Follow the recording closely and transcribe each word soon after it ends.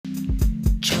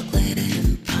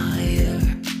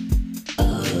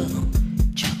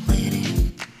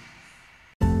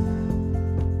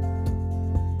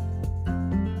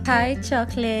Hi,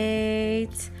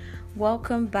 chocolate.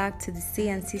 Welcome back to the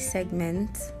CNC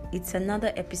segment. It's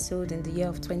another episode in the year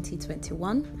of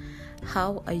 2021.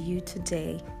 How are you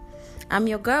today? I'm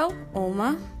your girl,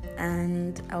 Oma,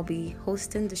 and I'll be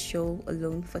hosting the show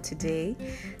alone for today.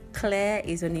 Claire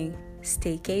is on a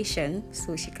staycation,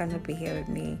 so she cannot be here with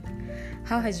me.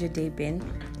 How has your day been?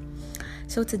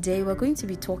 So today we're going to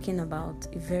be talking about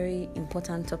a very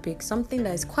important topic, something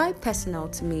that is quite personal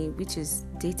to me, which is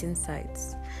dating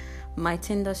sites. My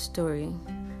Tinder story.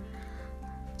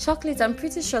 Chocolate, I'm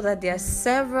pretty sure that there are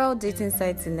several dating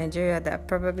sites in Nigeria that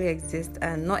probably exist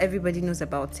and not everybody knows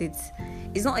about it.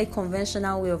 It's not a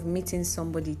conventional way of meeting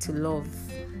somebody to love.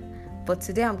 But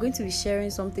today I'm going to be sharing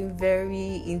something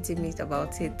very intimate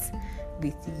about it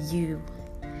with you.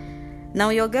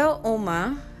 Now, your girl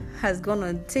Oma has gone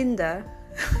on Tinder.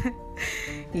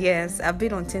 Yes, I've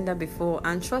been on Tinder before,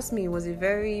 and trust me, it was a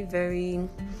very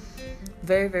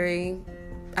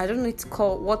I don't know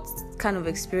what kind of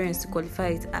experience to qualify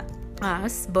it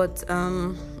as, but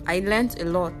I learned a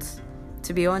lot,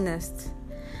 to be honest.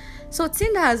 So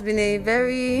Tinder has been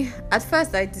at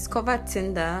first I discovered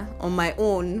Tinder on my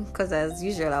own, because as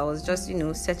usual I was just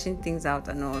searching things out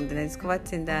and all, and then I discovered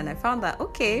Tinder and I found that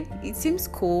okay, it seems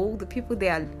cool, the people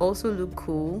there also look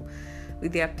cool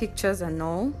with their pictures and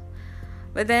all.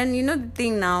 But then the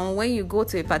thing now, when you go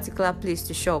to a particular place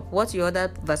to shop, what you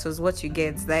order versus what you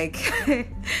get, like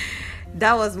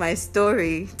that was my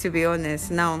story, to be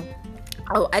honest. Now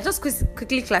I just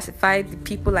quickly classified the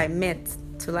people I met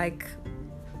to like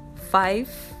 5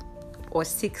 or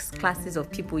 6 classes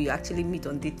of people you actually meet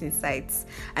on dating sites.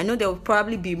 I know there will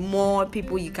probably be more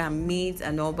people you can meet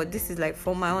and all, but this is like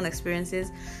from my own experiences,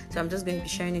 so I'm just going to be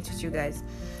sharing it with you guys.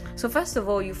 So first of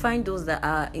all, you find those that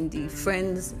are in the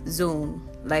friends zone.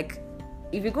 Like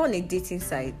if you go on a dating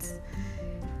site,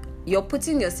 you're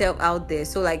putting yourself out there,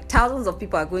 so like thousands of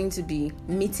people are going to be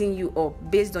meeting you up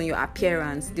based on your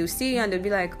appearance. They'll see you and they'll be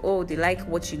like, oh, they like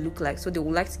what you look like, so they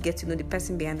would like to get to know the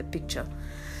person behind the picture.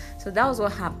 So that was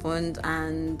what happened,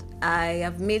 and I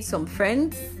have made some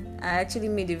friends. I actually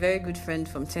made a very good friend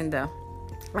from Tinder,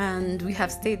 and we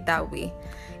have stayed that way.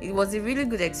 It was a really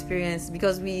good experience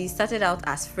because we started out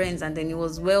as friends and then it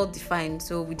was well defined,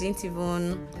 so we didn't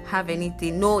even have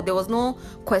anything. No, there was no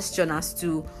question as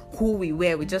to who we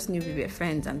were. We just knew we were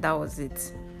friends and that was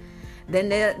it. Then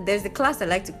there's the class I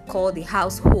like to call the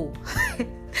household.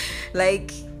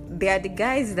 Like they are the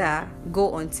guys that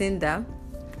go on Tinder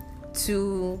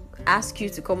to ask you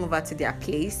to come over to their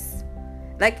place.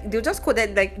 Like they'll just code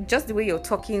that, like just the way you're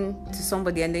talking to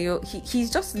somebody, and then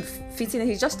he's just fitting,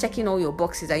 he's just checking all your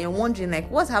boxes, and you're wondering like,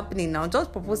 what's happening now?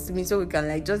 Just propose to me so we can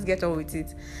like just get on with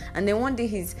it. And then one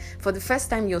day for the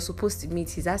first time you're supposed to meet,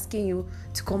 he's asking you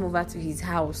to come over to his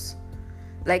house.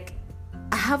 Like,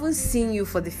 I haven't seen you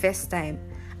for the first time.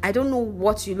 I don't know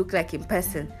what you look like in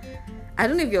person. I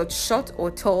don't know if you're short or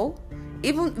tall.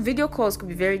 Even video calls could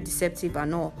be very deceptive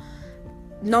and all.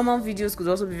 Normal videos could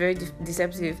also be very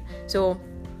deceptive. So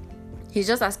he's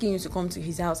just asking you to come to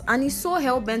his house, and he's so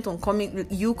hell-bent on coming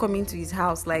to his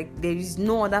house. Like there is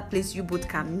no other place you both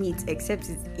can meet except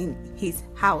it's in his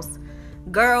house.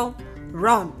 Girl,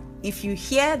 run. If you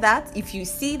hear that, if you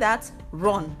see that,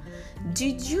 run.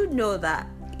 Did you know that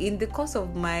in the course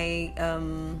of my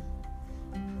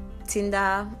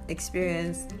Tinder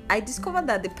experience, I discovered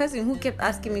that the person who kept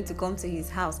asking me to come to his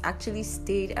house actually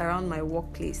stayed around my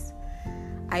workplace.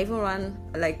 I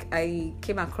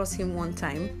came across him one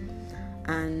time,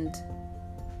 and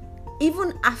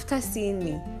even after seeing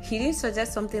me, he didn't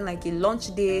suggest something like a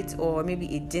lunch date or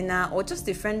maybe a dinner or just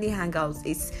a friendly hangout.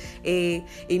 It's a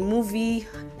movie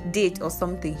date or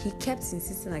something. He kept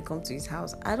insisting I come to his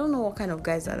house. I don't know what kind of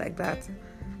guys are like that.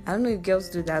 I don't know if girls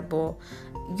do that, but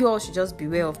you all should just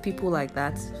beware of people like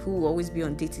that who will always be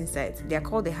on dating sites. They are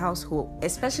called the household,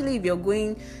 especially if you're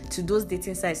going to those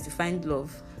dating sites to find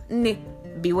love.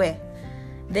 Beware.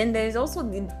 Then there is also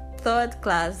the third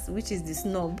class, which is the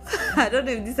snob. I don't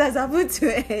know if this has happened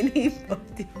to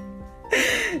anybody.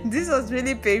 This was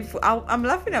really painful. I'm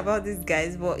laughing about this,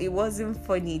 guys, but it wasn't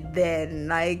funny then.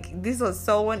 Like, this was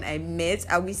someone I met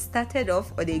and we started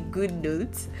off on a good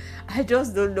note. I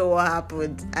just don't know what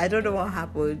happened. I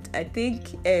think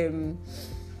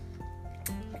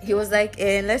he was like,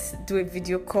 let's do a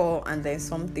video call and then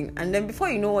something. And then before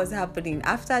you know what's happening,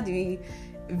 after the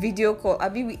video call,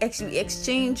 we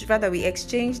exchanged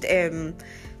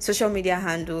social media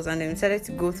handles, and then we started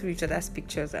to go through each other's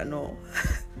pictures and all.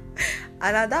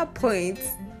 And at that point,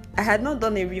 I had not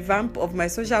done a revamp of my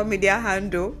social media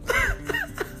handle.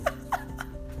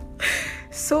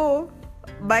 So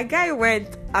my guy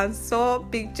went and saw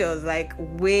pictures, like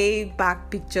way back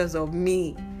pictures of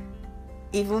me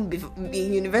even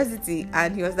in university,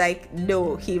 and he was like,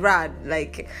 no, he ran.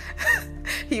 Like,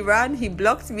 he ran, he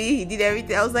blocked me, he did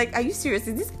everything. I was like, are you serious?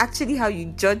 Is this actually how you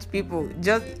judge people?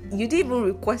 Just, you didn't even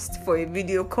request for a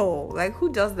video call. Like,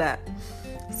 who does that?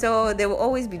 So there will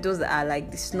always be those that are like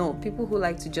the snow, people who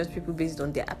like to judge people based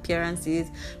on their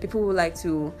appearances, people who like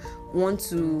to want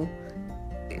to,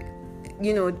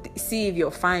 you know, see if you're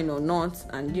fine or not,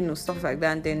 and, you know, stuff like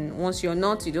that. And then once you're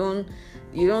not, you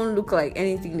don't look like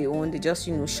anything they want. They just,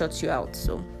 you know, shut you out.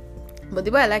 So, but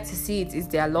the way I like to see it is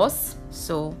their loss.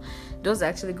 So those that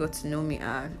actually got to know me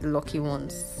are the lucky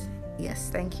ones. Yes,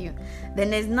 thank you. Then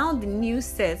there's now the new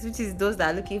set, which is those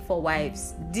that are looking for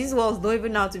wives. These ones don't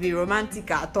even know how to be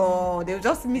romantic at all. They'll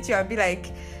just meet you and be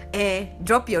like,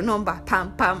 drop your number,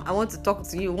 pam, I want to talk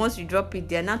to you. Once you drop it,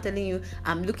 they're now telling you,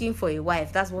 I'm looking for a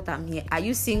wife. That's what I'm here. Are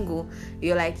you single?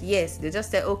 You're like, yes. They just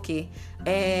say, okay.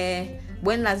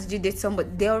 When last did you date somebody?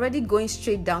 They're already going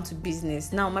straight down to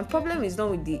business. Now, my problem is not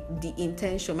with the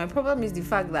intention. My problem is the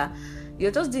fact that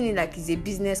you're just doing it like it's a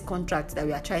business contract that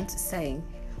we are trying to sign.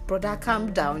 Brother,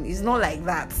 calm down. It's not like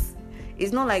that.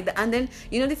 It's not like that. And then,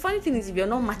 you know, the funny thing is, if you're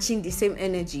not matching the same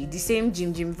energy, the same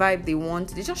gym vibe they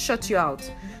want, they just shut you out,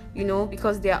 you know,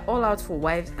 because they are all out for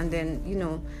wives. And then, you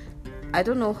know, I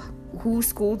don't know who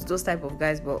schooled those type of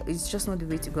guys, but it's just not the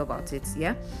way to go about it.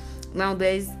 Yeah. Now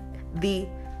there's the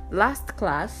last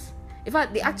class. In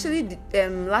fact, the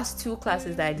last two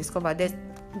classes that I discovered,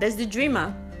 there's the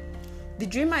dreamer. The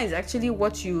dreamer is actually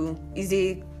is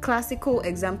a classical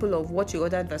example of what you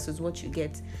ordered versus what you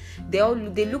get.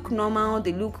 They look normal,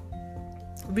 they look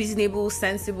reasonable,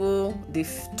 sensible, they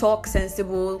talk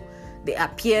sensible, they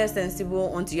appear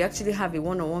sensible until you actually have a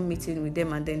one-on-one meeting with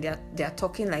them, and then they are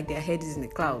talking like their head is in the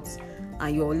clouds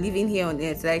and you're living here on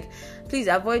earth. Like, please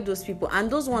avoid those people. And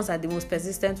those ones are the most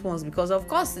persistent ones, because of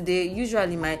course they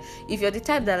usually if you're the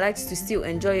type that likes to still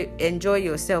enjoy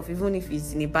yourself, even if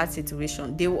it's in a bad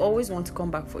situation, they will always want to come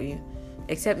back for you.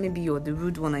 Except maybe you're the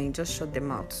rude one and you just shut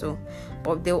them out. So,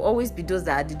 but there will always be those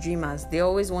that are the dreamers. They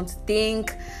always want to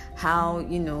think how,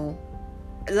 you know,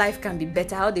 life can be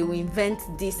better, how they will invent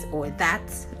this or that.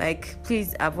 Like,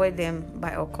 please avoid them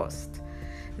by all cost.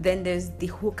 Then there's the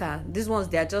hooker. These ones,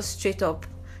 they are just straight up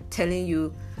telling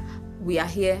you, we are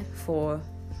here for,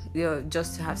 you know,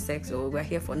 just to have sex, or we're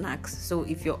here for knacks. So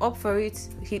if you're up for it,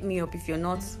 hit me up. If you're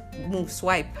not, move,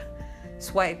 swipe,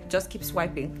 just keep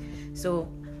swiping. So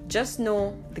just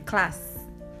know the class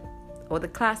or the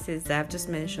classes that I've just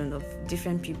mentioned of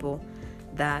different people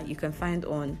that you can find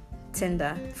on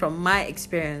Tinder from my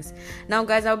experience. Now,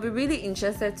 guys, I'll be really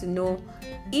interested to know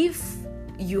if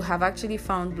you have actually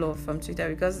found love from Twitter,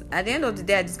 because at the end of the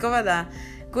day, I discovered that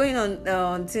going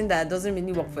on Tinder doesn't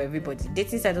really work for everybody.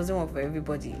 Dating site doesn't work for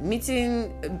everybody.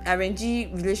 Meeting,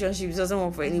 arranging relationships doesn't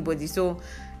work for anybody. So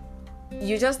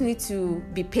you just need to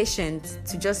be patient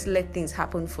to just let things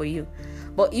happen for you.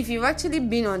 But if you've actually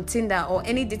been on Tinder or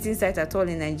any dating site at all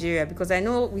in Nigeria, because I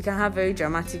know we can have very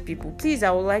dramatic people, please,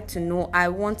 I would like to know. I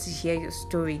want to hear your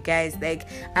story, guys. Like,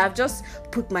 I've just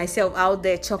put myself out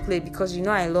there, Chocolate, because you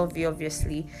know I love you,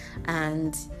 obviously,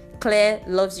 and Claire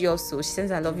loves you also. She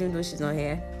says I love you, though she's not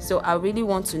here. So I really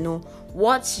want to know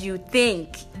what you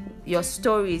think, your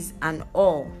stories and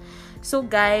all. So,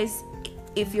 guys,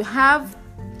 if you have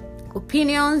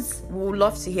opinions, we would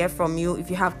love to hear from you. If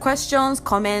you have questions,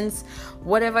 comments,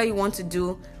 whatever you want to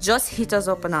do, just hit us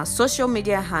up on our social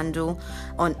media handle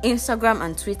on Instagram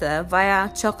and Twitter via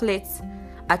Chocolate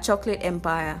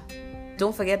Empire.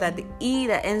 Don't forget that the E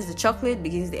that ends the chocolate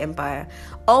begins the empire.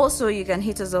 Also, you can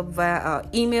hit us up via our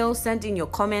email. Send in your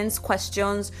comments,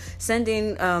 questions, send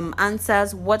in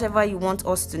answers, whatever you want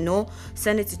us to know.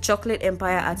 Send it to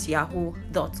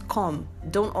chocolateempire@yahoo.com.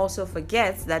 Don't also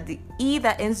forget that the E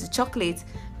that ends the chocolate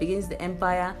begins the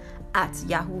empire at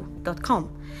yahoo.com.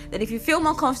 Then if you feel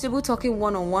more comfortable talking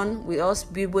one-on-one with us,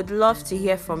 we would love to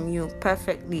hear from you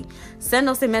perfectly. Send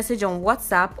us a message on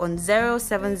WhatsApp on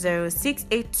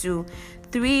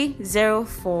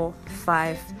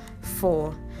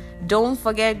 070-682-30454. Don't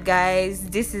forget, guys,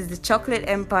 this is the Chocolate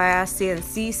Empire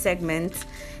CNC segment.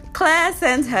 Claire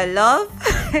sends her love.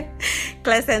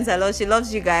 Claire sends her love. She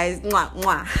loves you guys. Mwah,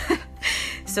 mwah.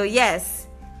 So yes,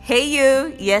 hey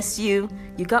you, yes you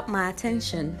got my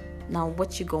attention. Now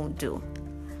what you gonna do?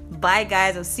 Bye,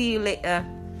 guys. I'll see you later.